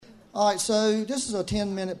All right, so this is a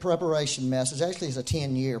 10-minute preparation message. Actually, it's a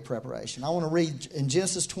 10-year preparation. I want to read in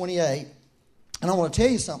Genesis 28, and I want to tell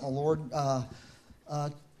you something the Lord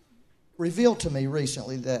revealed to me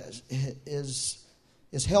recently that is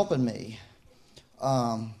helping me.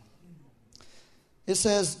 It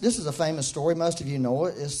says, this is a famous story. Most of you know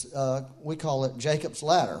it. We call it Jacob's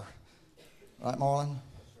ladder. Right, Marlon?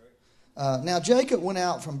 Now, Jacob went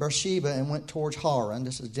out from Beersheba and went towards Haran.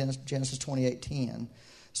 This is Genesis 28:10.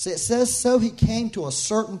 So it says, so he came to a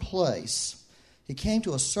certain place. He came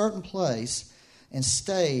to a certain place and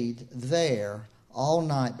stayed there all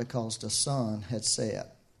night because the sun had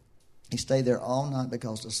set. He stayed there all night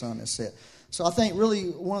because the sun had set. So I think really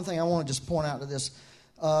one thing I want to just point out to this,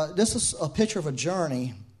 this is a picture of a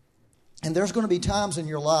journey. And there's going to be times in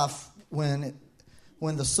your life when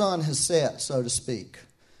the sun has set, so to speak.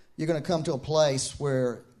 You're going to come to a place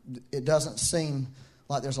where it doesn't seem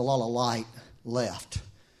like there's a lot of light left.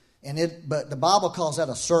 But the Bible calls that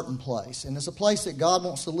a certain place. And it's a place that God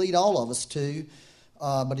wants to lead all of us to,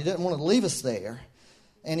 but He didn't want to leave us there.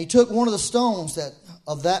 And He took one of the stones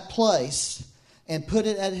of that place and put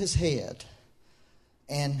it at his head.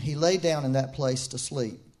 And he lay down in that place to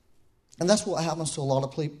sleep. And that's what happens to a lot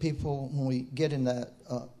of people when we get in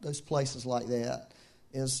those places like that,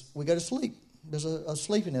 is we go to sleep. There's a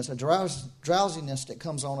sleepiness, a drowsiness that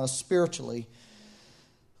comes on us spiritually.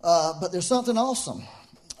 But there's something awesome.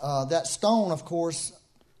 That stone, of course,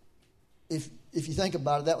 if you think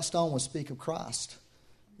about it, that stone would speak of Christ.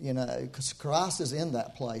 You know, because Christ is in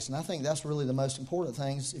that place. And I think that's really the most important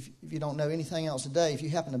thing. If you don't know anything else today, if you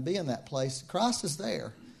happen to be in that place, Christ is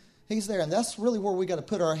there. He's there. And that's really where we got to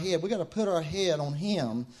put our head. We got to put our head on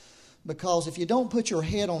Him. Because if you don't put your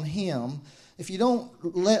head on Him, if you don't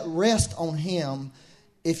let rest on Him,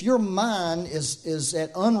 if your mind is at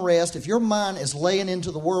unrest, if your mind is laying into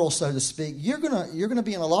the world, so to speak, you're gonna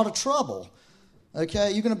be in a lot of trouble.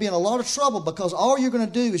 Okay, you're going to be in a lot of trouble because all you're going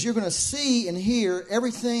to do is you're going to see and hear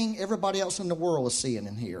everything everybody else in the world is seeing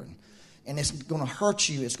and hearing. And it's going to hurt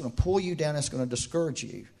you. It's going to pull you down. It's going to discourage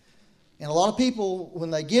you. And a lot of people,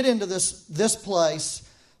 when they get into this place,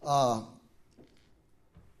 where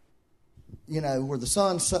the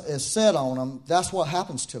sun is set on them, that's what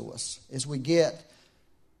happens to us, is we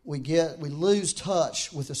lose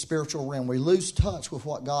touch with the spiritual realm. We lose touch with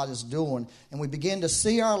what God is doing. And we begin to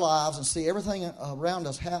see our lives and see everything around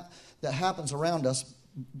us that happens around us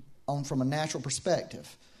from a natural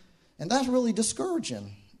perspective. And that's really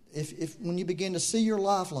discouraging. If when you begin to see your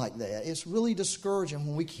life like that, it's really discouraging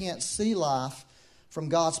when we can't see life from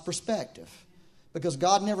God's perspective. Because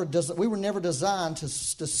we were never designed to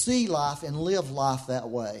see life and live life that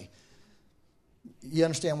way. You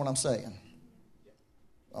understand what I'm saying?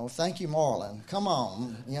 Oh, thank you, Marlon. Come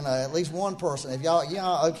on. At least one person. If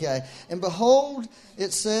y'all, okay. And behold,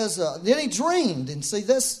 it says, then he dreamed. And see,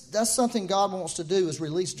 that's something God wants to do, is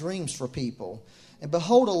release dreams for people. And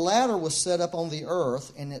behold, a ladder was set up on the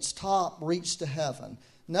earth, and its top reached to heaven.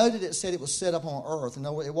 Noted it said it was set up on earth.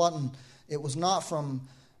 No, it wasn't. It was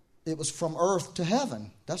from earth to heaven.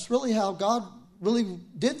 That's really how God really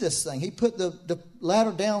did this thing. He put the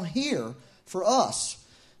ladder down here for us.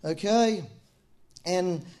 Okay?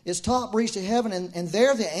 And its top reached to heaven, and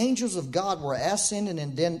there the angels of God were ascending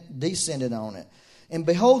and descending on it. And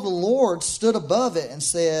behold, the Lord stood above it and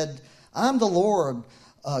said, I'm the Lord,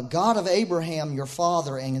 God of Abraham your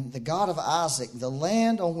father, and the God of Isaac. The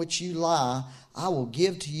land on which you lie, I will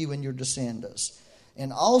give to you and your descendants.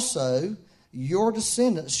 And also your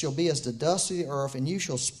descendants shall be as the dust of the earth, and you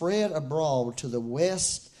shall spread abroad to the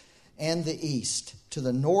west and the east, to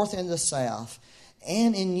the north and the south.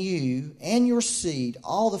 And in you and your seed,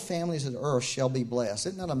 all the families of the earth shall be blessed.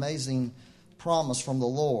 Isn't that an amazing promise from the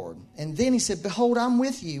Lord? And then he said, behold, I'm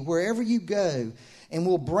with you wherever you go, and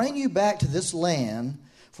will bring you back to this land,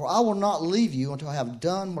 for I will not leave you until I have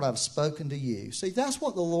done what I've spoken to you. See, that's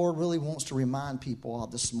what the Lord really wants to remind people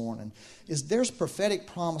of this morning, is there's prophetic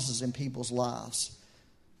promises in people's lives.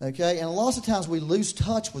 Okay? And lots of times we lose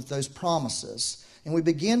touch with those promises, and we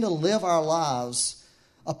begin to live our lives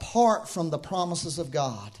apart from the promises of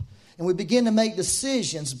God. And we begin to make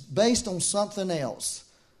decisions based on something else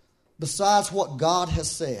besides what God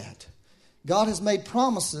has said. God has made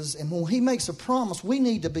promises, and when He makes a promise, we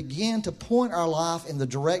need to begin to point our life in the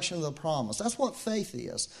direction of the promise. That's what faith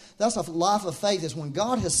is. That's a life of faith, is when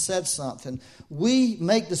God has said something, we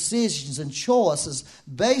make decisions and choices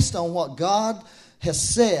based on what God has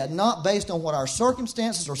said, not based on what our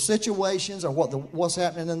circumstances or situations or what's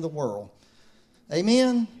happening in the world.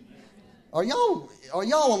 Amen? Are y'all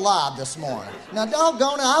alive this morning? Now,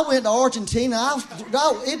 doggone it, I went to Argentina.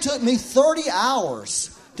 It took me 30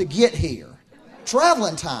 hours to get here.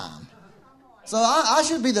 Traveling time. So I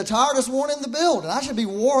should be the tiredest one in the building. I should be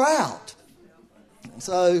wore out.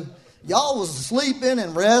 So y'all was sleeping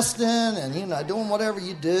and resting and, doing whatever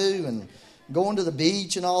you do and going to the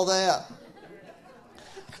beach and all that.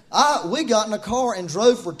 We got in a car and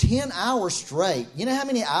drove for 10 hours straight. You know how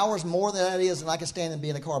many hours more than that is? And I could stand and be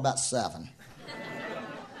in the car about 7.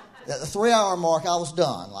 At the 3-hour mark, I was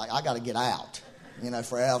done. Like, I got to get out,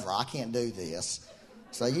 forever. I can't do this.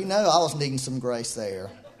 So, I was needing some grace there.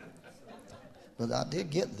 But I did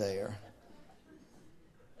get there.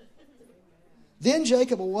 Then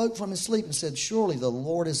Jacob awoke from his sleep and said, surely the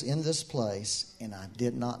Lord is in this place, and I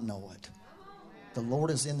did not know it. The Lord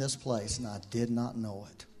is in this place, and I did not know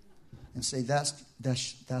it. And see, that's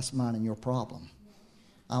mine and your problem.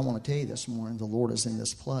 I want to tell you this morning, the Lord is in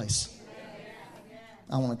this place.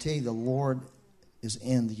 I want to tell you, the Lord is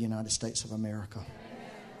in the United States of America.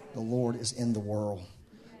 The Lord is in the world.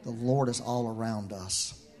 The Lord is all around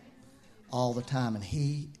us all the time, and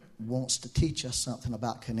He wants to teach us something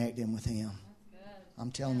about connecting with Him. I'm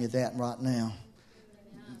telling you that right now.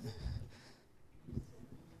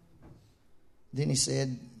 Then he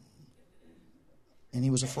said, and he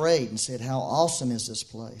was afraid and said, how awesome is this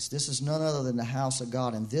place? This is none other than the house of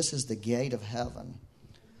God, and this is the gate of heaven.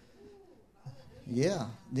 Yeah.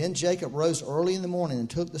 Then Jacob rose early in the morning and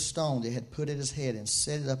took the stone that had put at his head and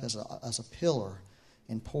set it up as a pillar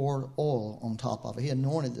and poured oil on top of it. He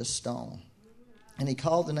anointed this stone. And he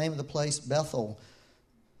called the name of the place Bethel,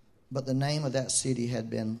 but the name of that city had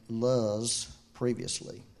been Luz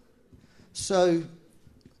previously. So,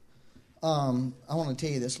 I want to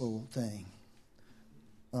tell you this little thing.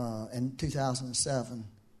 In 2007,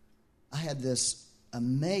 I had this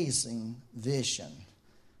amazing vision.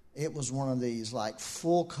 It was one of these like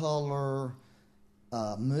full color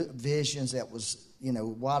visions that was,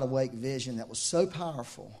 wide awake vision that was so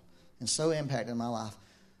powerful and so impacted my life.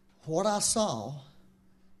 What I saw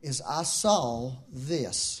is I saw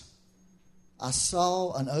this. I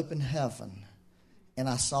saw an open heaven, and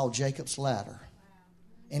I saw Jacob's ladder.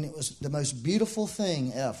 And it was the most beautiful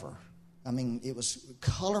thing ever. I mean, it was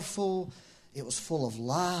colorful, it was full of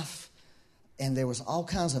life, and there was all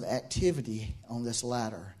kinds of activity on this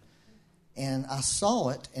ladder. And I saw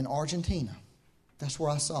it in Argentina. That's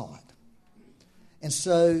where I saw it. And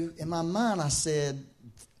so in my mind I said,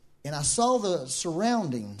 and I saw the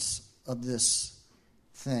surroundings of this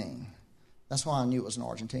thing. That's why I knew it was in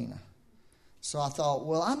Argentina. So I thought,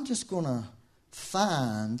 well, I'm just going to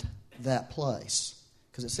find that place.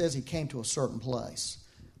 Because it says he came to a certain place.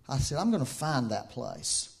 I said, I'm going to find that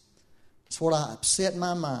place. That's what I set in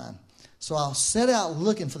my mind. So I set out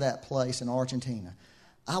looking for that place in Argentina.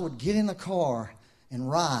 I would get in the car and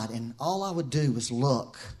ride, and all I would do was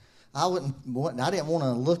look. I didn't want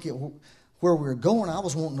to look at where we were going. I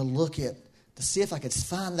was wanting to look at to see if I could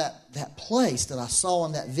find that place that I saw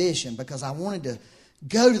in that vision, because I wanted to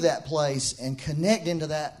go to that place and connect into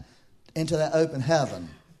that open heaven.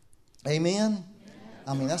 Amen?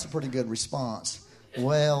 I mean, that's a pretty good response.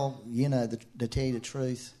 Well, to tell you the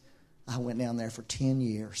truth, I went down there for 10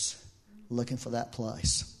 years looking for that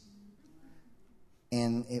place.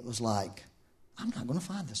 And it was like, I'm not going to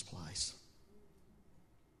find this place.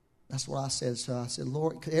 That's what I said. So I said,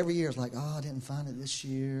 Lord, every year it's like, I didn't find it this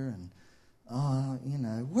year.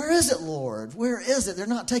 And, where is it, Lord? Where is it? They're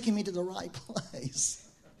not taking me to the right place.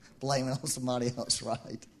 Blaming on somebody else,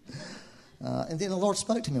 right? And then the Lord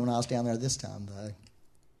spoke to me when I was down there this time, though.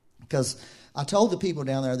 Because I told the people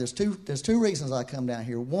down there, there's two reasons I come down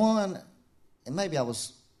here. One, and maybe I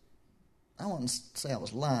wouldn't say I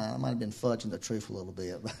was lying. I might have been fudging the truth a little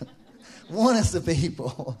bit. But one is the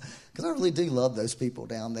people, because I really do love those people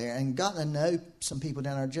down there. And gotten to know some people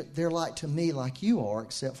down there, they're like to me like you are,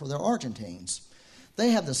 except for they're Argentines.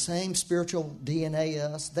 They have the same spiritual DNA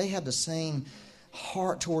as us. They have the same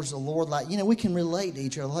heart towards the Lord. Like, we can relate to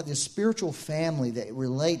each other. Like this spiritual family that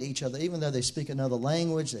relate to each other, even though they speak another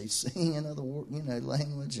language, they sing another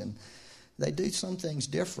language, and they do some things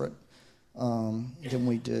different than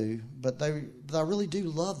we do. But I really do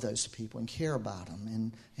love those people and care about them,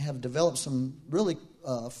 and have developed some really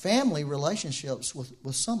family relationships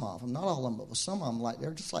with some of them. Not all of them, but with some of them. Like,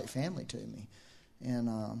 they're just like family to me.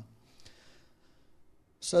 And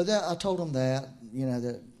so that I told them that,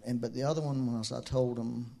 but the other one was I told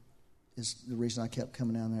them is the reason I kept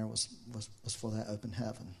coming down there was for that open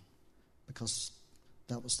heaven, because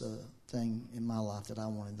that was the thing in my life that I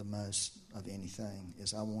wanted the most of anything,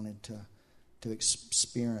 is I wanted to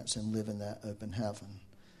experience and live in that open heaven.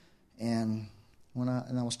 And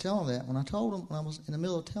I was telling them that, when I was in the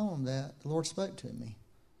middle of telling them that, the Lord spoke to me.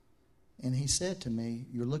 And He said to me,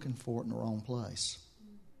 you're looking for it in the wrong place.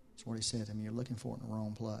 That's what He said to me, you're looking for it in the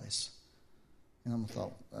wrong place. And I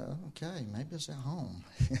thought, okay, maybe it's at home.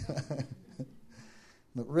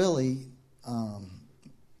 But really,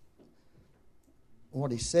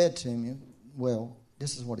 what he said to me, well,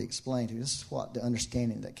 this is what he explained to me. This is what the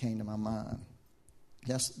understanding that came to my mind.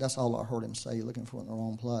 That's all I heard him say. You're looking for it in the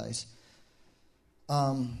wrong place.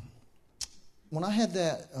 When I had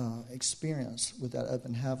that experience with that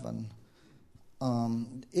open heaven,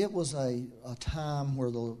 it was a time where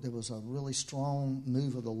there was a really strong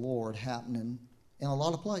move of the Lord happening in a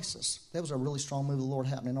lot of places. There was a really strong move of the Lord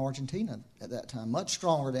happening in Argentina at that time, much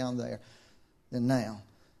stronger down there than now.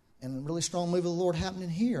 And a really strong move of the Lord happening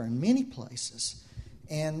here in many places.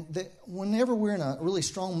 And whenever we're in a really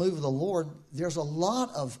strong move of the Lord, there's a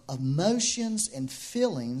lot of emotions and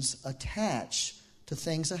feelings attached to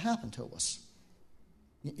things that happen to us.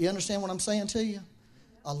 You understand what I'm saying to you?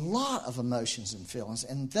 A lot of emotions and feelings.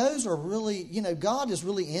 And those are really, God is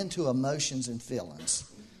really into emotions and feelings.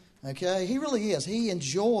 Okay? He really is. He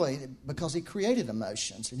enjoyed it because he created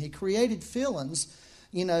emotions. And he created feelings,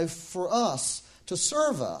 for us, to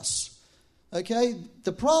serve us. Okay?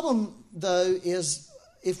 The problem, though, is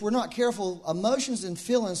if we're not careful, emotions and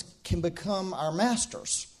feelings can become our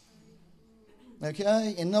masters.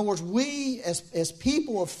 Okay? In other words, we as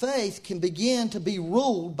people of faith can begin to be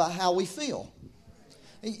ruled by how we feel.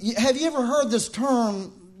 Have you ever heard this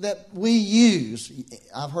term that we use?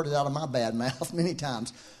 I've heard it out of my bad mouth many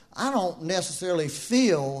times. I don't necessarily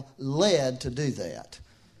feel led to do that.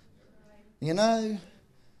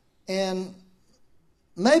 And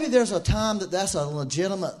maybe there's a time that's a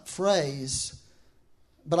legitimate phrase,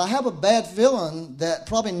 but I have a bad feeling that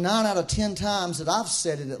probably 9 out of 10 times that I've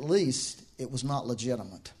said it at least, it was not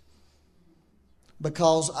legitimate.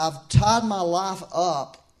 Because I've tied my life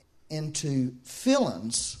up into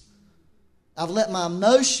feelings. I've let my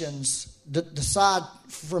emotions decide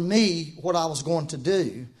for me what I was going to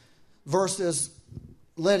do versus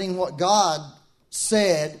letting what God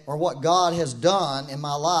said or what God has done in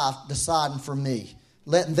my life deciding for me.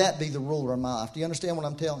 Letting that be the ruler of my life. Do you understand what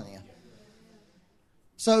I'm telling you?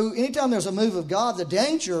 So anytime there's a move of God, the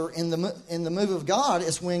danger in the move of God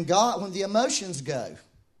is when the emotions go.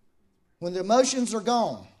 When the emotions are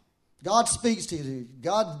gone. God speaks to you.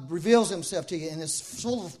 God reveals himself to you. And it's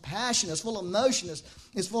full of passion. It's full of emotion.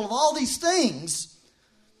 It's full of all these things.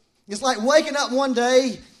 It's like waking up one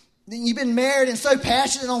day. You've been married and so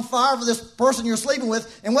passionate on fire for this person you're sleeping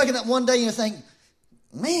with. And waking up one day and you think,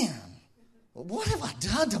 man, what have I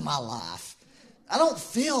done to my life? I don't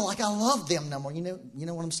feel like I love them no more. You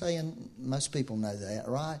know what I'm saying? Most people know that,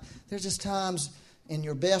 right? There's just times in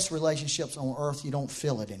your best relationships on earth you don't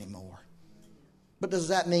feel it anymore. But does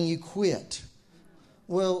that mean you quit?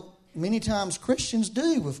 Well, many times Christians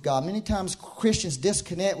do with God. Many times Christians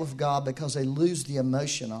disconnect with God because they lose the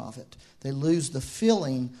emotion of it. They lose the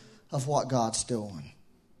feeling of what God's doing.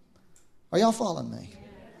 Are y'all following me?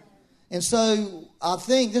 And so I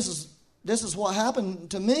think this is what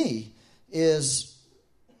happened to me is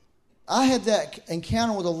I had that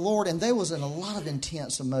encounter with the Lord, and there was a lot of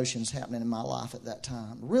intense emotions happening in my life at that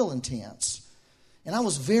time, real intense. And I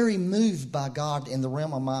was very moved by God in the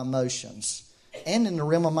realm of my emotions and in the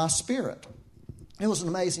realm of my spirit. It was an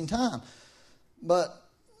amazing time. But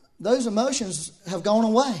those emotions have gone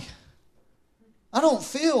away. I don't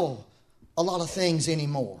feel a lot of things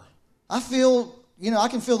anymore. I feel, I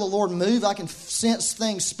can feel the Lord move. I can sense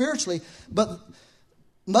things spiritually. But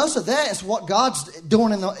most of that is what God's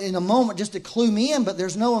doing in a moment just to clue me in. But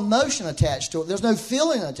there's no emotion attached to it. There's no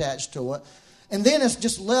feeling attached to it. And then it's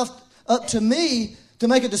just left up to me to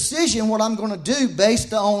make a decision what I'm going to do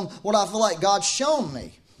based on what I feel like God's shown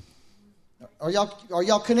me. Are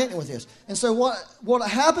y'all connecting with this? And so what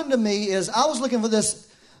happened to me is I was looking for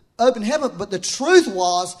this open heaven, but the truth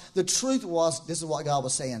was, this is what God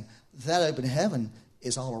was saying, that open heaven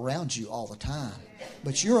is all around you all the time.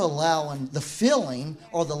 But you're allowing the feeling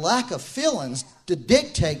or the lack of feelings to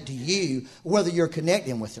dictate to you whether you're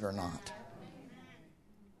connecting with it or not.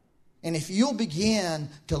 And if you'll begin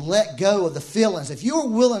to let go of the feelings, if you're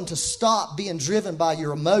willing to stop being driven by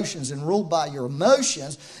your emotions and ruled by your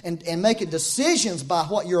emotions and making decisions by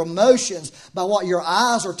what your emotions, by what your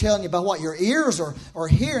eyes are telling you, by what your ears are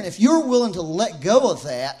hearing, if you're willing to let go of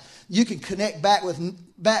that, you can connect back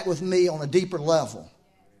with me on a deeper level.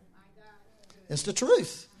 It's the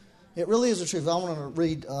truth. It really is the truth. I want to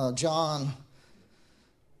read John.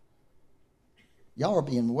 Y'all are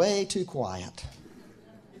being way too quiet.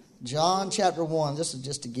 John chapter 1, this is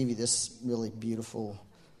just to give you this really beautiful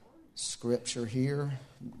scripture here,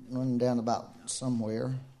 running down about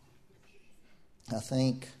somewhere, I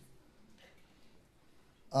think.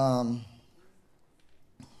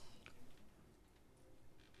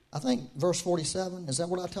 I think verse 47. Is that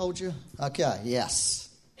what I told you? Okay, yes.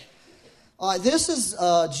 All right, this is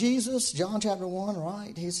Jesus, John chapter 1,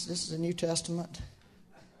 right? This is the New Testament.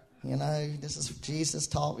 You know, this is Jesus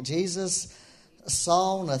talk. Jesus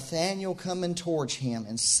saw Nathanael coming towards him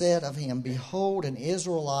and said of him, "Behold, an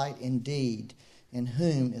Israelite indeed, in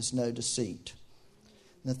whom is no deceit."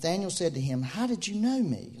 Nathanael said to him, "How did you know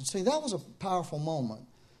me?" And see, that was a powerful moment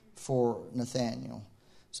for Nathanael.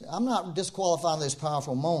 See, I'm not disqualifying those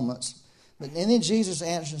powerful moments. And then Jesus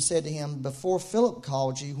answered and said to him, "Before Philip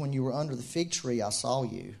called you, when you were under the fig tree, I saw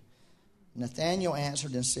you." Nathanael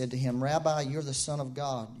answered and said to him, "Rabbi, you're the Son of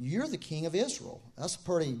God. You're the King of Israel." That's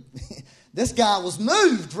pretty... This guy was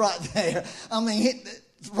moved right there. He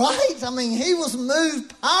was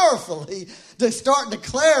moved powerfully to start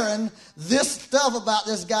declaring this stuff about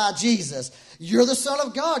this guy, Jesus. You're the Son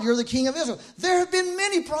of God. You're the King of Israel. There have been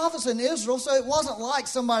many prophets in Israel, so it wasn't like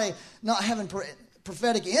somebody not having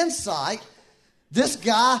prophetic insight. This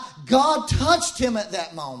guy, God touched him at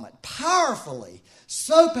that moment powerfully,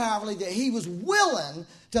 so powerfully that he was willing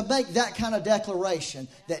to make that kind of declaration.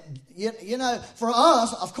 That, you know, for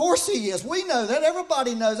us, of course he is. We know that.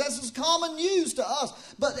 Everybody knows. That's just common news to us.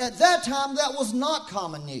 But at that time, that was not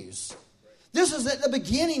common news. This is at the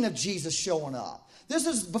beginning of Jesus showing up. This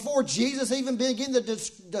is before Jesus even began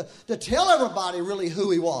to tell everybody really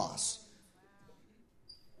who he was.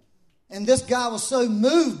 And this guy was so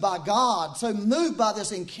moved by God, so moved by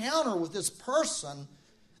this encounter with this person,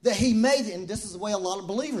 that he made it. And this is the way a lot of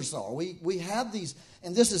believers are. We have these,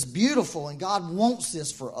 and this is beautiful, and God wants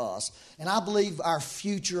this for us. And I believe our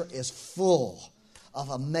future is full of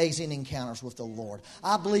amazing encounters with the Lord.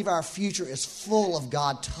 I believe our future is full of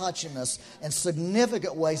God touching us in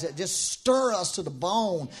significant ways that just stir us to the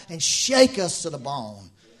bone and shake us to the bone.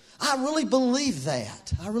 I really believe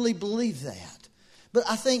that. I really believe that. But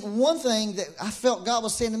I think one thing that I felt God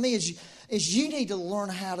was saying to me is you need to learn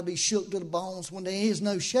how to be shook to the bones when there is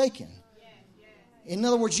no shaking. In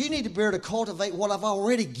other words, you need to be able to cultivate what I've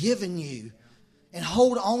already given you and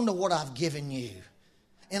hold on to what I've given you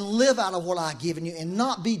and live out of what I've given you and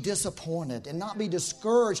not be disappointed and not be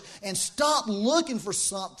discouraged and stop looking for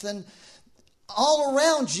something all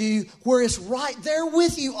around you where it's right there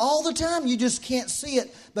with you all the time. You just can't see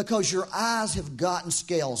it because your eyes have gotten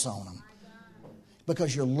scales on them.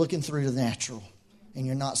 Because you're looking through the natural and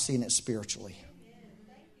you're not seeing it spiritually.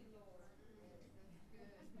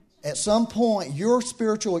 At some point, your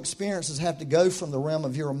spiritual experiences have to go from the realm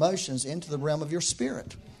of your emotions into the realm of your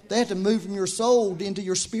spirit. They have to move from your soul into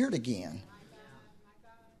your spirit again.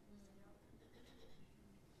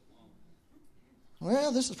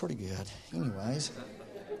 Well, this is pretty good. Anyways.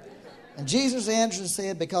 And Jesus answered and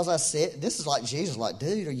said, because I said, this is like Jesus, like,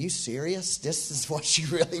 dude, are you serious? This is what you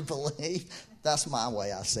really believe? That's my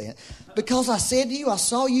way I say it. Because I said to you, I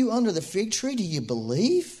saw you under the fig tree. Do you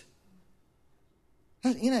believe?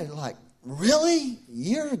 You know, like, really?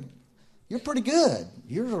 You're pretty good.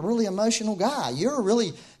 You're a really emotional guy. You're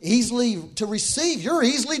really easily to receive. You're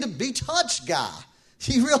easily to be touched guy.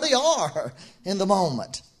 You really are in the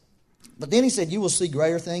moment. But then he said, you will see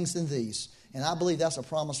greater things than these. And I believe that's a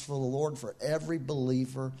promise for the Lord for every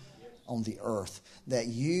believer on the earth. That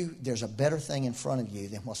there's a better thing in front of you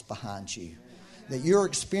than what's behind you. That your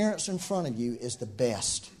experience in front of you is the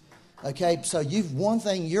best. Okay, so one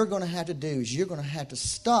thing you're going to have to do is you're going to have to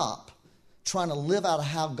stop trying to live out of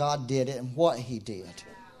how God did it and what he did.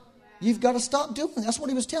 You've got to stop doing it. That's what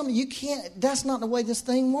he was telling me. You can't, that's not the way this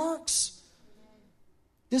thing works.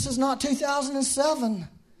 This is not 2007.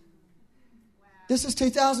 This is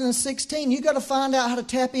 2016. You've got to find out how to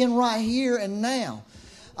tap in right here and now.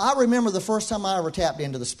 I remember the first time I ever tapped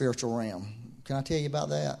into the spiritual realm. Can I tell you about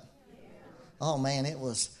that? Oh, man, it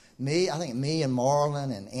was me. I think me and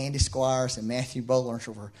Marlon and Andy Squires and Matthew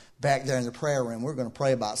Bollinger were back there in the prayer room. We were going to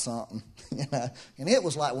pray about something. You know? And it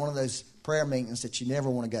was like one of those prayer meetings that you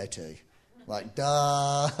never want to go to. Like,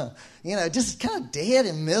 duh. You know, just kind of dead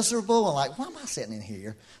and miserable. And like, why am I sitting in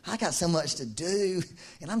here? I got so much to do.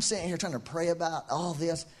 And I'm sitting here trying to pray about all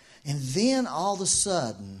this. And then all of a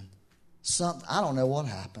sudden, I don't know what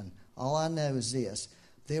happened. All I know is this.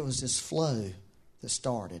 There was this flow that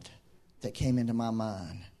started that came into my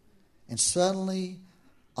mind. And suddenly,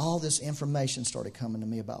 all this information started coming to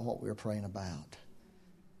me about what we were praying about.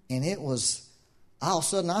 And it was, all of a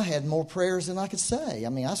sudden, I had more prayers than I could say. I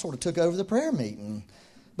mean, I sort of took over the prayer meeting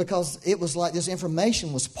because it was like this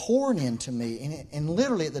information was pouring into me. And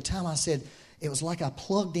literally at the time I said, it was like I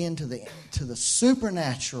plugged into the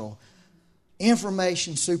supernatural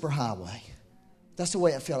information superhighway. That's the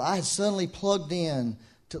way it felt. I had suddenly plugged in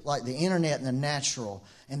to like the internet and the natural.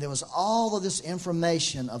 And there was all of this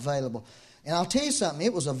information available. And I'll tell you something,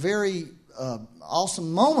 it was a very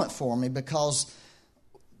awesome moment for me because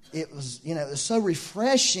it was, it was so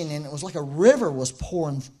refreshing, and it was like a river was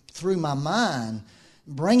pouring through my mind,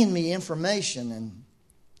 bringing me information,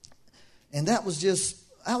 and that was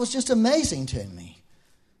just amazing to me.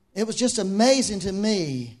 It was just amazing to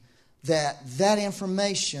me that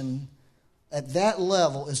information at that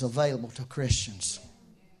level is available to Christians.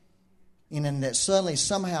 And that suddenly,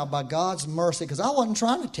 somehow, by God's mercy, because I wasn't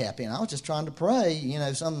trying to tap in. I was just trying to pray,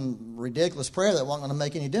 some ridiculous prayer that wasn't going to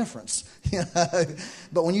make any difference.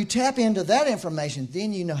 But when you tap into that information,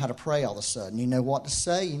 then you know how to pray all of a sudden. You know what to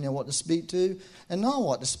say, you know what to speak to, and not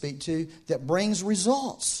what to speak to that brings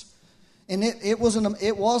results. And it was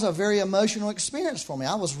a very emotional experience for me.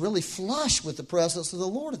 I was really flushed with the presence of the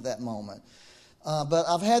Lord at that moment. But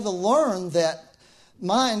I've had to learn that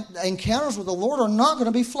my encounters with the Lord are not going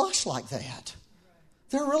to be flushed like that.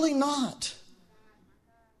 They're really not.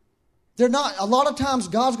 They're not. A lot of times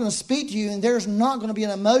God's going to speak to you and there's not going to be an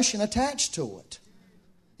emotion attached to it.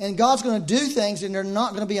 And God's going to do things and there are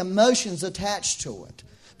not going to be emotions attached to it.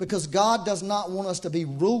 Because God does not want us to be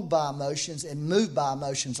ruled by emotions and moved by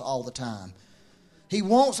emotions all the time. He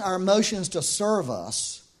wants our emotions to serve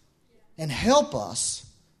us and help us.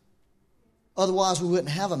 Otherwise, we wouldn't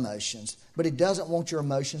have emotions. But He doesn't want your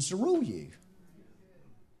emotions to rule you.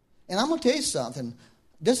 And I'm going to tell you something.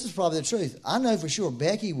 This is probably the truth. I know for sure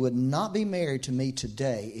Becky would not be married to me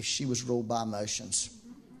today if she was ruled by emotions.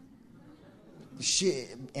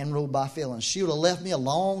 And ruled by feelings. She would have left me a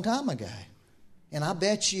long time ago. And I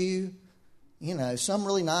bet you, some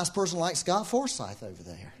really nice person like Scott Forsyth over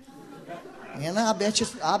there. And I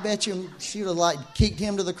bet you she would have kicked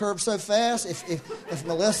him to the curb so fast if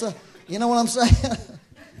Melissa, you know what I'm saying?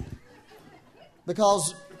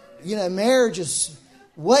 Because, marriage is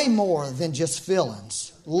way more than just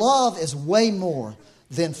feelings. Love is way more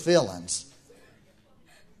than feelings.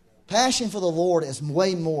 Passion for the Lord is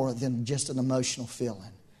way more than just an emotional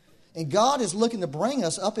feeling. And God is looking to bring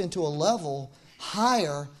us up into a level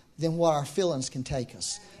higher than what our feelings can take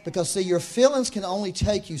us. Because, see, your feelings can only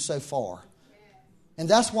take you so far. And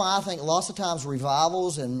that's why I think lots of times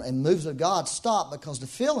revivals and moves of God stop, because the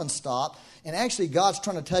feelings stop. And actually God's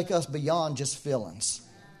trying to take us beyond just feelings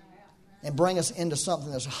and bring us into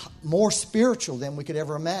something that's more spiritual than we could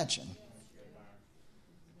ever imagine.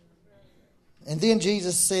 And then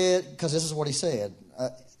Jesus said, because this is what He said,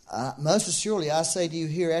 most assuredly I say to you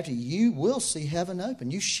hereafter, you will see heaven open.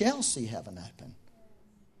 You shall see heaven open.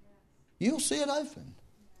 You'll see it open.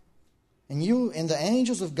 And the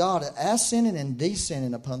angels of God ascending and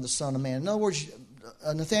descending upon the Son of Man. In other words,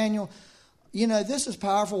 Nathaniel, this is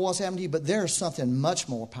powerful what's happened to you, but there's something much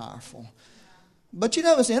more powerful. But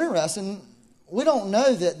it's interesting. We don't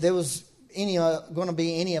know that there was going to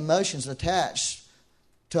be any emotions attached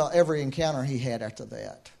to every encounter he had after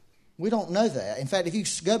that. We don't know that. In fact, if you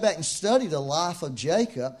go back and study the life of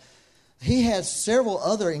Jacob, he had several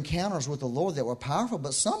other encounters with the Lord that were powerful,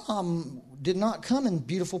 but some of them did not come in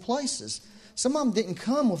beautiful places. Some of them didn't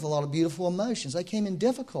come with a lot of beautiful emotions. They came in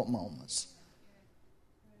difficult moments.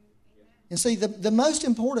 And see, the most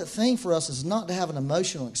important thing for us is not to have an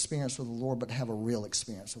emotional experience with the Lord, but to have a real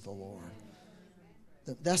experience with the Lord.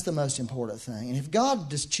 That's the most important thing. And if God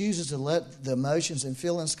just chooses to let the emotions and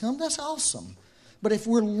feelings come, that's awesome. But if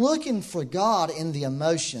we're looking for God in the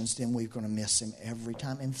emotions, then we're going to miss Him every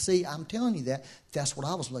time. And see, I'm telling you that's what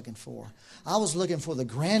I was looking for. I was looking for the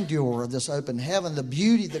grandeur of this open heaven, the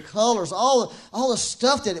beauty, the colors, all the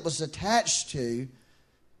stuff that it was attached to.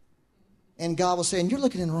 And God was saying, you're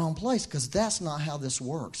looking in the wrong place, because that's not how this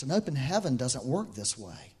works. An open heaven doesn't work this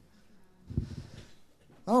way.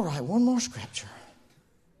 All right, one more scripture.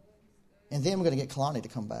 And then we're going to get Kalani to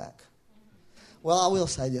come back. Well, I will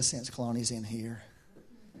say this since Kalani's in here.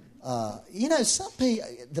 Some people,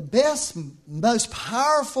 the best, most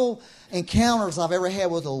powerful encounters I've ever had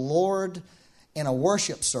with the Lord in a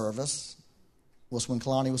worship service was when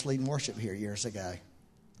Kalani was leading worship here years ago.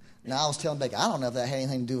 Now, I was telling Becky, I don't know if that had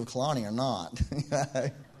anything to do with Kalani or not.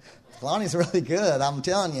 Kalani's really good, I'm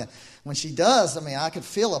telling you. When she does, I could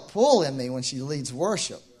feel a pull in me when she leads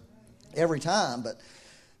worship every time. But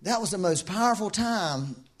that was the most powerful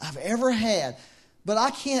time I've ever had. But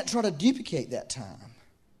I can't try to duplicate that time.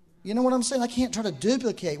 You know what I'm saying? I can't try to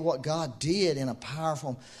duplicate what God did in a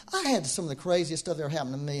powerful... I had some of the craziest stuff that ever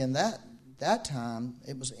happened to me in that time.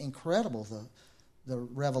 It was incredible, the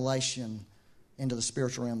revelation into the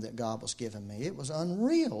spiritual realm that God was giving me. It was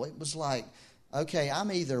unreal. It was like, okay, I've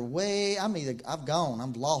gone,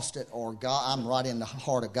 I've lost it, or God, I'm right in the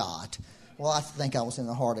heart of God. Well, I think I was in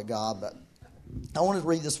the heart of God, but I wanted to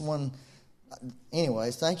read this one.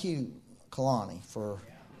 Anyways, thank you, Kalani, for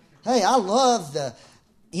Hey, I love the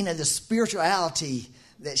spirituality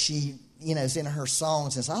that she, is in her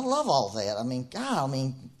songs. And so I love all that. I mean, God,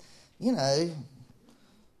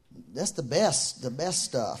 that's the best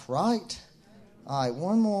stuff, right? All right,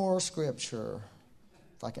 one more scripture,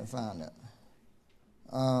 if I can find it.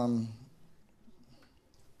 All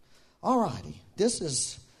righty. This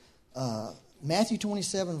is Matthew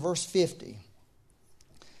 27, verse 50.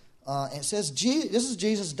 It says, this is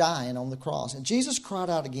Jesus dying on the cross. And Jesus cried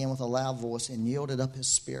out again with a loud voice and yielded up his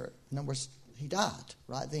spirit. In other words, he died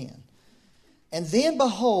right then. And then,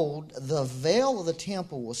 behold, the veil of the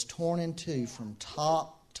temple was torn in two from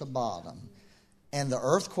top to bottom. And the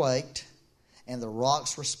earth quaked, and the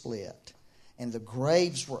rocks were split, and the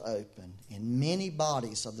graves were opened, and many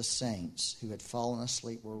bodies of the saints who had fallen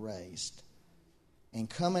asleep were raised. And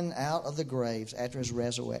coming out of the graves after his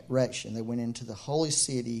resurrection, they went into the holy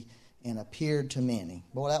city and appeared to many.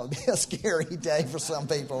 Boy, that would be a scary day for some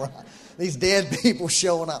people, right? These dead people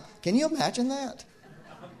showing up. Can you imagine that?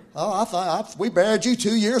 Oh, I thought we buried you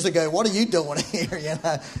 2 years ago. What are you doing here?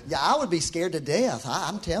 Yeah, I would be scared to death.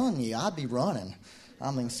 I'm telling you, I'd be running.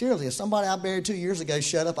 I mean, seriously, if somebody I buried 2 years ago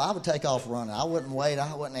showed up, I would take off running. I wouldn't wait.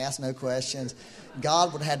 I wouldn't ask no questions.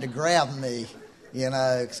 God would have had to grab me,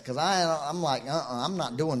 because I'm like, I'm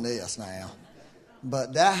not doing this now.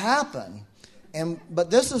 But that happened.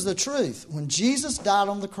 But this is the truth. When Jesus died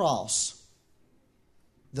on the cross,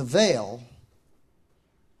 the veil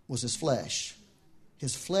was his flesh.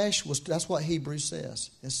 His flesh was, that's what Hebrews says.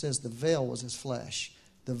 It says the veil was his flesh.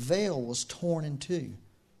 The veil was torn in two.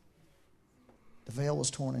 The veil was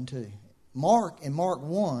torn in two. In Mark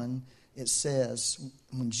 1, it says,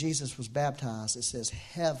 when Jesus was baptized, it says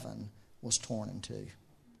heaven was torn in two.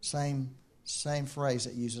 Same phrase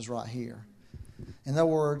it uses right here. In other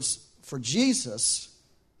words, for Jesus,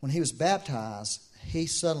 when he was baptized, he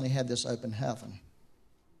suddenly had this open heaven.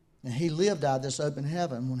 And he lived out of this open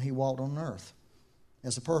heaven when he walked on earth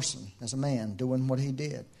as a person, as a man, doing what he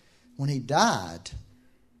did. When he died,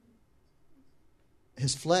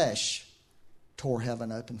 his flesh tore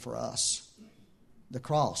heaven open for us. The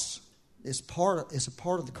cross is a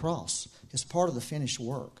part of the cross. It's part of the finished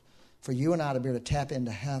work for you and I to be able to tap into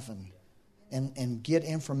heaven and get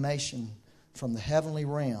information from the heavenly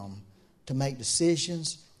realm to make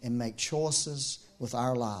decisions and make choices with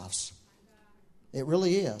our lives. It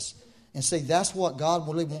really is. And see, that's what God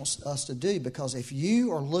really wants us to do, because if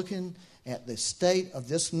you are looking at the state of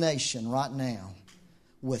this nation right now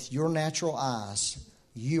with your natural eyes,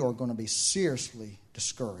 you are going to be seriously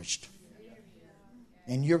discouraged.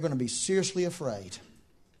 And you're going to be seriously afraid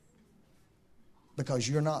because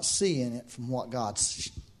you're not seeing it from what God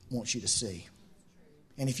wants you to see.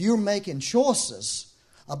 And if you're making choices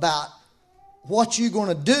about what you're going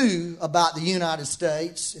to do about the United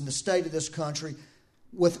States and the state of this country,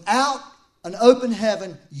 without an open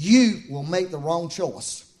heaven, you will make the wrong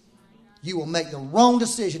choice. You will make the wrong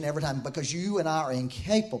decision every time, because you and I are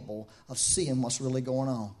incapable of seeing what's really going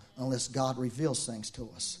on unless God reveals things to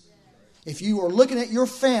us. If you are looking at your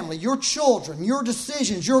family, your children, your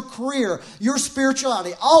decisions, your career, your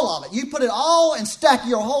spirituality, all of it, you put it all and stack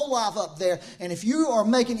your whole life up there. And if you are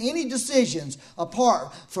making any decisions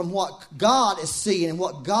apart from what God is seeing and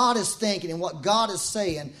what God is thinking and what God is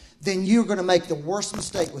saying, then you're going to make the worst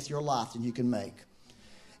mistake with your life that you can make.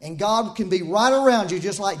 And God can be right around you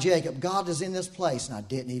just like Jacob. God is in this place and I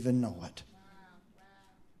didn't even know it.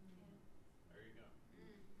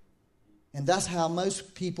 And that's how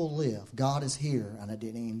most people live. God is here and I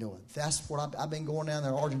didn't even know it. That's what I've been going down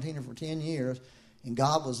there in Argentina for 10 years. And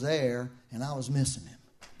God was there and I was missing him.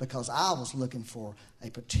 Because I was looking for a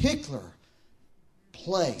particular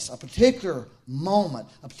place, a particular moment,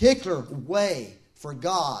 a particular way for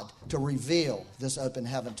God to reveal this open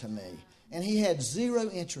heaven to me. And he had zero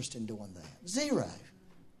interest in doing that. Zero.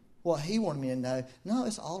 What he wanted me to know, no,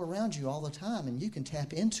 it's all around you all the time, and you can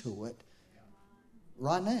tap into it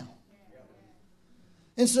right now.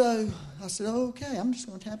 And so I said, okay, I'm just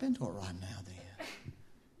going to tap into it right now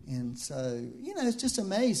then. And so, it's just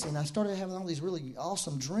amazing. I started having all these really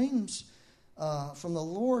awesome dreams from the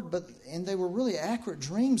Lord, and they were really accurate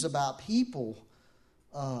dreams about people.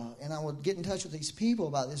 And I would get in touch with these people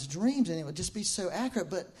about these dreams, and it would just be so accurate.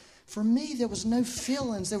 But for me, there was no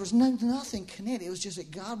feelings. There was nothing connected. It was just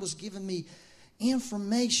that God was giving me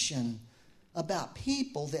information about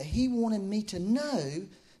people that he wanted me to know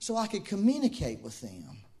so I could communicate with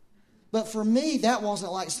them. But for me, that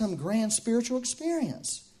wasn't like some grand spiritual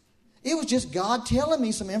experience. It was just God telling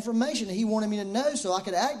me some information that he wanted me to know so I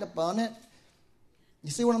could act upon it. You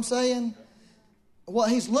see what I'm saying? What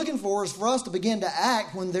he's looking for is for us to begin to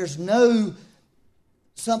act when there's no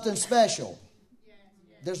something special.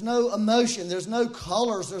 There's no emotion. There's no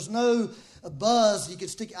colors. There's no buzz. You could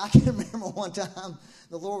stick. I can remember one time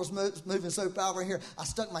the Lord was moving so powerful here. I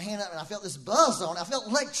stuck my hand up and I felt this buzz on it. I felt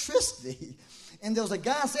electricity. And there was a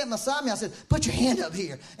guy sitting beside me. I said, put your hand up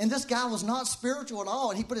here. And this guy was not spiritual at all.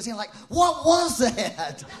 And he put his hand like, what was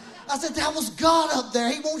that? I said, that was God up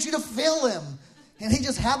there. He wants you to feel him. And he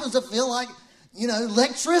just happens to feel like,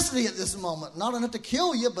 electricity at this moment. Not enough to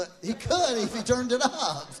kill you, but he could if he turned it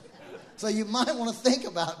up. So you might want to think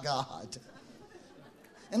about God.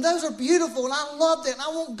 And those are beautiful, and I love that, and I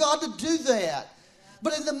want God to do that.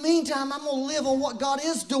 But in the meantime, I'm going to live on what God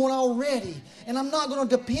is doing already. And I'm not going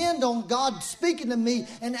to depend on God speaking to me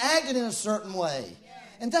and acting in a certain way.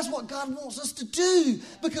 And that's what God wants us to do,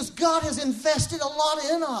 because God has invested a lot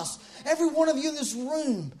in us. Every one of you in this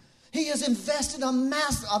room, He has invested a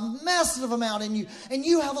massive amount in you. And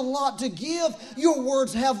you have a lot to give. Your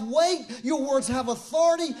words have weight. Your words have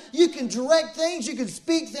authority. You can direct things. You can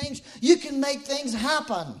speak things. You can make things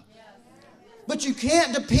happen. But you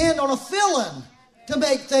can't depend on a feeling to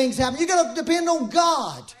make things happen. You got to depend on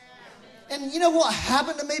God. And you know what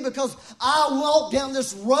happened to me? Because I walked down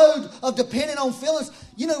this road of depending on feelings.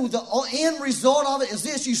 The end result of it is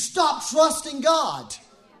this. You stop trusting God.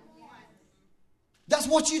 That's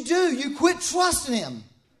what you do. You quit trusting Him.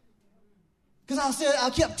 Because I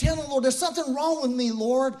kept telling the Lord, there's something wrong with me,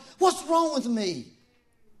 Lord. What's wrong with me?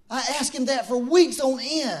 I asked Him that for weeks on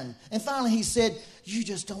end. And finally He said, you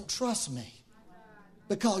just don't trust me.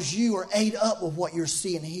 Because you are ate up with what you're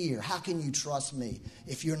seeing here. How can you trust me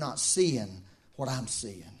if you're not seeing what I'm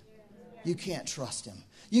seeing? You can't trust Him.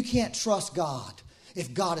 You can't trust God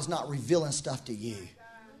if God is not revealing stuff to you.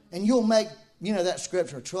 And you'll make, that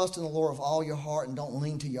scripture, trust in the Lord with all your heart and don't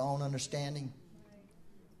lean to your own understanding.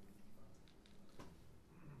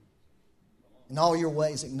 In all your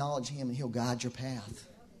ways, acknowledge Him and He'll guide your path.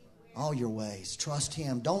 All your ways. Trust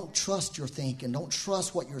Him. Don't trust your thinking. Don't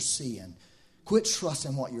trust what you're seeing. Quit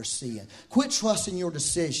trusting what you're seeing. Quit trusting your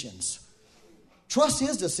decisions. Trust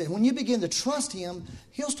His decision. When you begin to trust Him,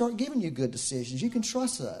 He'll start giving you good decisions. You can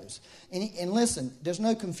trust those. And listen, there's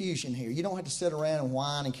no confusion here. You don't have to sit around and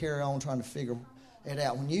whine and carry on trying to figure it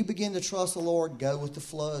out. When you begin to trust the Lord, go with the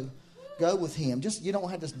flow. Go with Him. You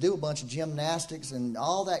don't have to do a bunch of gymnastics and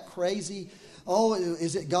all that crazy. Oh,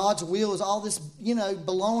 is it God's will? Is all this,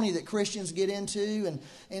 baloney that Christians get into?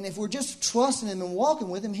 And if we're just trusting Him and walking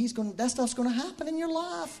with Him, that stuff's going to happen in your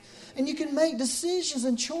life. And you can make decisions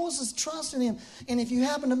and choices trusting Him. And if you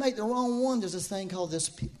happen to make the wrong one, there's this thing called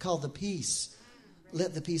the peace.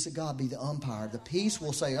 Let the peace of God be the umpire. The peace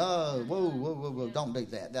will say, oh, whoa, don't do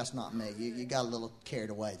that. That's not me. You got a little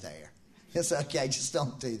carried away there. It's okay, just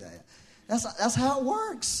don't do that. That's how it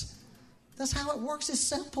works. That's how it works. It's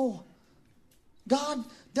simple. God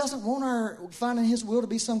doesn't want finding His will to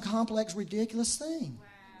be some complex, ridiculous thing.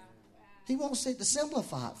 He wants it to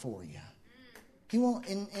simplify it for you. He wants,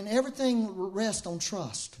 and everything rests on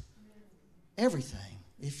trust. Everything.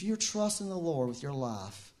 If you're trusting the Lord with your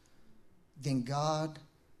life, then God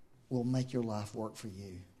will make your life work for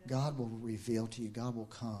you. God will reveal to you. God will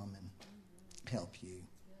come and help you.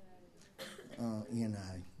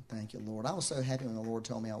 Thank you, Lord. I was so happy when the Lord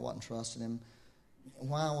told me I wasn't trusting Him.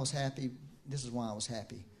 Why I was happy? This is why I was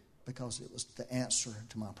happy. Because it was the answer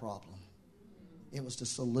to my problem. It was the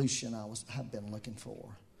solution I've been looking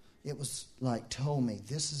for. It was like told me,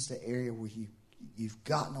 this is the area where you've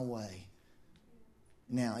gotten away.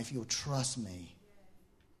 Now, if you'll trust me,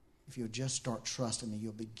 if you'll just start trusting me,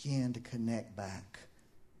 you'll begin to connect back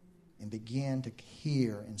and begin to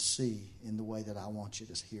hear and see in the way that I want you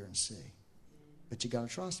to hear and see. But you got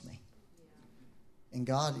to trust me. And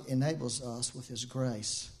God enables us with His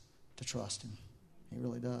grace to trust Him. He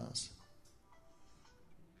really does.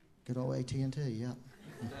 Good old AT&T, yep.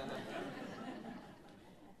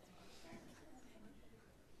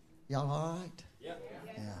 Y'all all right?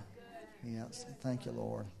 Yeah. Thank you,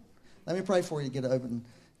 Lord. Let me pray for you to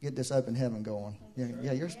get this open heaven going.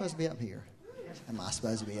 Yeah, you're supposed to be up here. Am I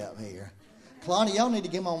supposed to be up here? Kalani, y'all need to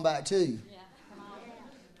get on back too. Yeah,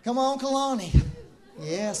 come on, Kalani.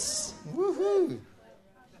 Yes. Woohoo.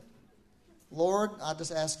 Lord, I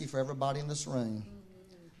just ask you for everybody in this room.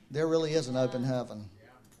 There really is an open heaven.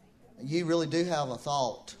 You really do have a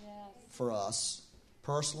thought for us.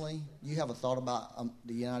 Personally, you have a thought about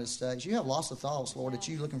the United States. You have lots of thoughts, Lord, that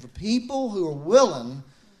you're looking for people who are willing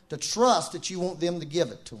to trust that you want them to give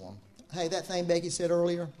it to them. Hey, that thing Becky said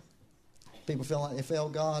earlier, people feel like they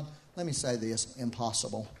failed God. Let me say this,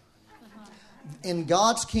 impossible. In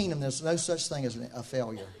God's kingdom, there's no such thing as a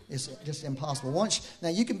failure. It's just impossible. Now,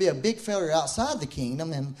 you can be a big failure outside the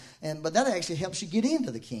kingdom, but that actually helps you get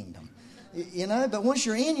into the kingdom. But once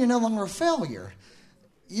you're in, you're no longer a failure.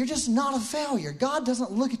 you're just not a failure. God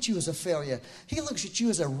doesn't look at you as a failure. He looks at you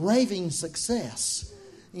as a raving success.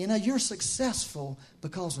 You know, you're successful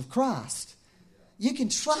because of Christ. You can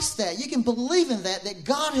trust that. You can believe in that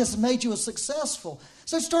God has made you a successful.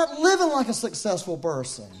 So start living like a successful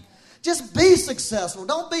person. Just be successful.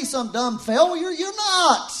 Don't be some dumb failure. You're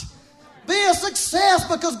not. Be a success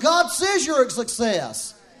because God says you're a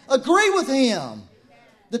success. Agree with Him.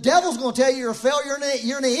 The devil's going to tell you you're a failure and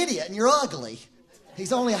you're an idiot and you're ugly.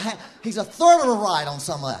 He's a third of the right on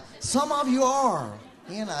some of that. Some of you are,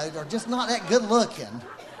 are just not that good looking.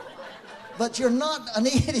 But you're not an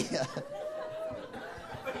idiot.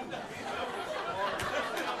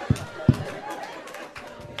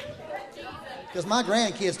 Because my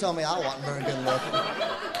grandkids told me I wasn't very good looking.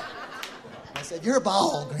 I said, "You're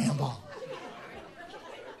bald, Grandpa."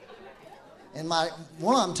 And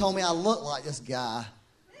one of them told me I look like this guy.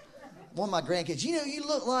 One of my grandkids, you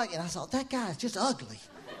look like, and I thought, that guy is just ugly.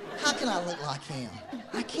 How can I look like him?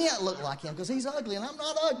 I can't look like him because he's ugly and I'm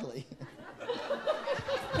not ugly.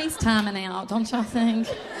 He's timing out, don't y'all think?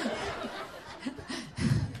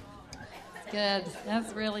 Good.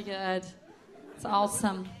 That's really good. It's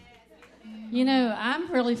awesome.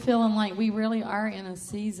 I'm really feeling like we really are in a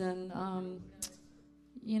season.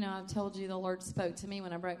 I've told you the Lord spoke to me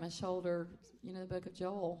when I broke my shoulder, the book of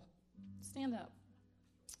Joel. Stand up.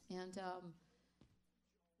 And